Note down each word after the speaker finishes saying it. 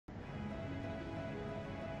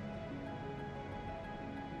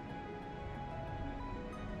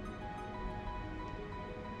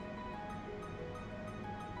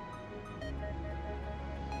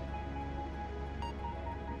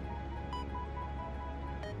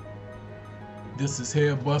This is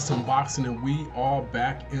Head Bustin' Boxing, and we are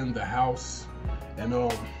back in the house. And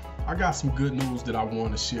I got some good news that I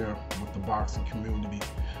want to share with the boxing community.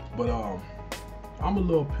 But I'm a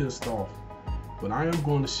little pissed off. But I am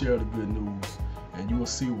going to share the good news, and you will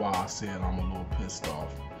see why I said I'm a little pissed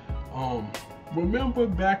off. Remember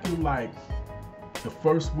back in like the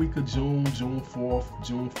first week of June, June 4th,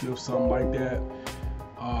 June 5th, something like that,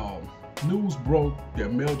 news broke that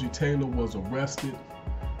Meldrick was arrested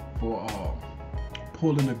for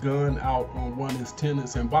pulling a gun out on one of his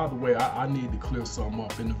tenants. And by the way, I need to clear something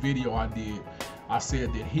up. In the video I did, I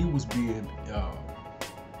said that he was being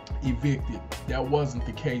evicted. That wasn't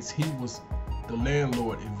the case. He was the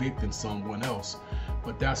landlord evicting someone else.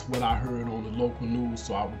 But that's what I heard on the local news,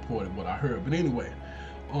 so I reported what I heard. But anyway,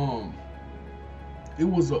 it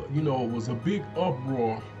was a big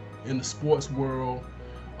uproar in the sports world.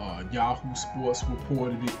 Yahoo Sports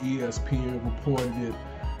reported it, ESPN reported it,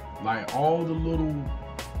 like all the little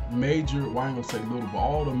major, well, I ain't gonna say little, but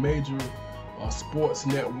all the major sports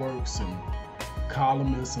networks and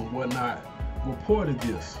columnists and whatnot reported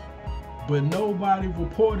this. But nobody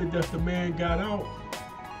reported that the man got out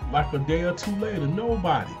like a day or two later.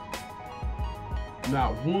 Nobody.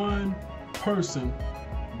 Not one person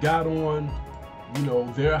got on,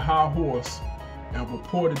 their high horse and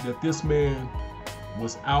reported that this man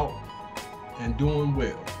was out and doing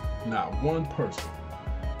well. Not one person.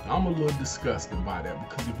 I'm a little disgusted by that,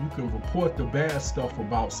 because if you can report the bad stuff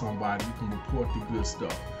about somebody, you can report the good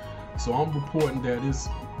stuff. So I'm reporting that it's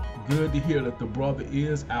good to hear that the brother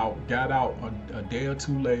is out, got out a day or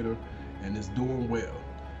two later, and is doing well.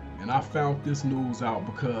 And I found this news out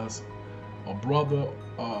because a brother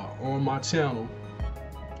on my channel,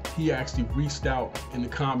 he actually reached out in the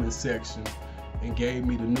comment section and gave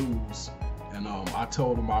me the news. And I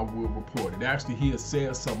told him I would report it. Actually, he had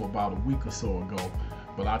said something about a week or so ago,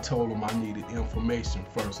 but I told him I needed information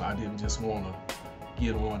first. I didn't just want to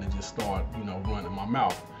get on and just start, running my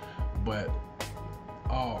mouth. But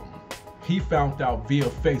he found out via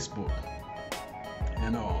Facebook.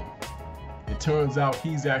 And it turns out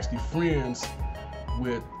he's actually friends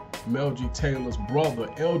with Meldrick Taylor's brother,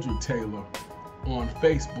 Eldrick Taylor, on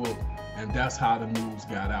Facebook, and that's how the news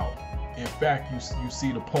got out. In fact, you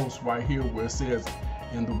see the post right here where it says,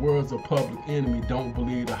 in the words of Public Enemy, don't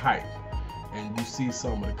believe the hype. And you see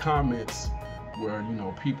some of the comments where,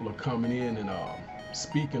 people are coming in and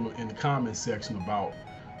speaking in the comment section about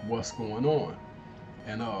what's going on.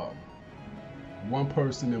 And one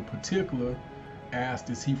person in particular asked,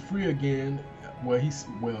 is he free again? Well,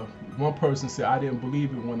 one person said, I didn't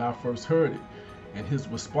believe it when I first heard it. And his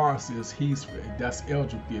response is, he's free. That's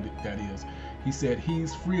Eldrick did it, that is. He said,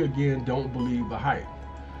 he's free again, don't believe the hype.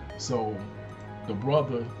 So the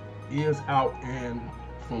brother is out, and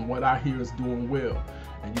from what I hear is doing well.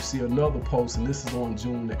 And you see another post, and this is on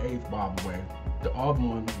June the 8th, by the way. The other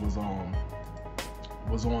one was on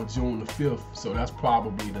June the 5th, so that's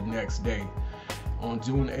probably the next day. On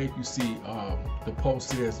June 8th, you see the post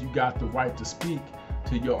says, you got the right to speak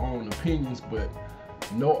to your own opinions, but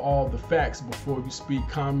know all the facts before you speak,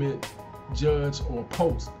 comment, judge, or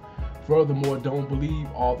post. Furthermore, don't believe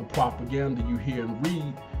all the propaganda you hear and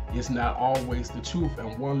read. It's not always the truth.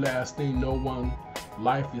 And one last thing, no one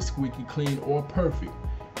life is squeaky clean or perfect.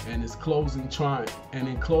 And in closing, trying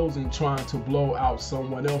to blow out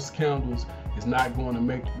someone else's candles is not going to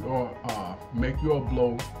make your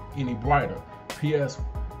blow any brighter. P.S.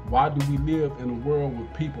 Why do we live in a world where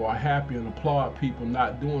people are happy and applaud people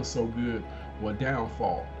not doing so good or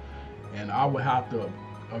downfall? And I would have to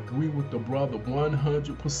agree with the brother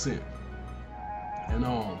 100%. And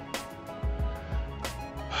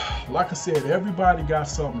like I said, everybody got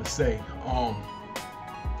something to say.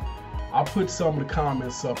 I put some of the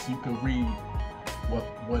comments up so you can read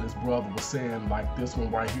what his brother was saying. Like this one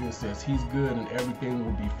right here says, he's good and everything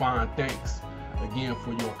will be fine. Thanks again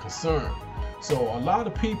for your concern. So a lot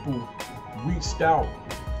of people reached out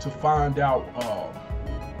to find out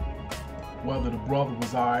whether the brother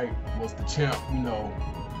was alright, was the champ,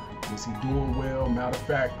 was he doing well? Matter of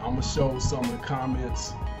fact, I'm gonna show some of the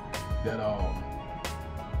comments that are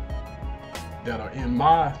in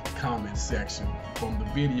my comment section from the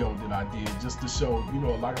video that I did, just to show,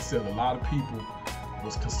 like I said, a lot of people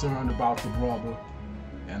was concerned about the brother,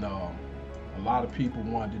 and a lot of people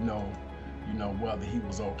wanted to know, whether he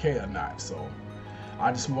was okay or not. So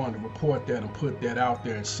I just wanted to report that and put that out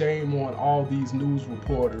there. And shame on all these news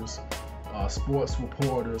reporters, sports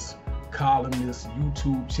reporters, columnists,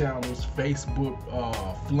 YouTube channels, Facebook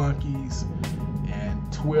flunkies, and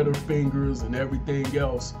Twitter fingers, and everything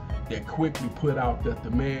else that quickly put out that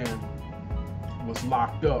the man was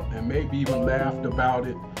locked up, and maybe even laughed about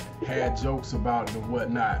it had jokes about it and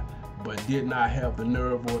whatnot, but did not have the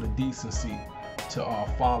nerve or the decency to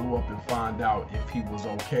follow up and find out if he was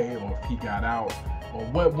okay or if he got out or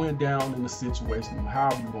what went down in the situation,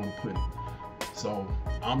 however you want to put it. So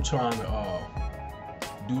I'm trying to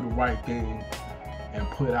do the right thing and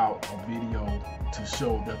put out a video to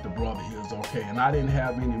show that the brother is okay. And I didn't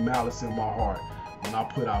have any malice in my heart when I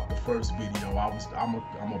put out the first video.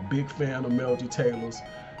 I'm a big fan of Meldrick Taylor's.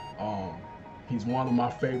 He's one of my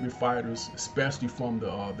favorite fighters, especially from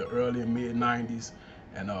the early and mid 90s.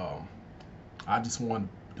 And I just wanted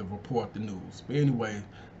to report the news. But anyway,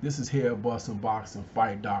 this is Head Busting Boxing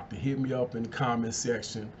Fight Doctor. Hit me up in the comment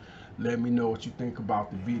section. Let me know what you think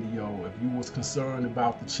about the video. If you was concerned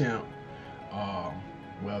about the champ,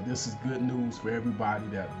 well, this is good news for everybody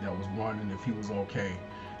that was wondering if he was okay.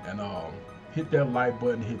 And hit that like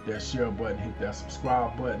button, hit that share button, hit that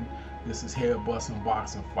subscribe button. This is Head Busting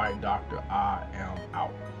Boxing Fight Doctor. I am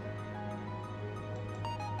out.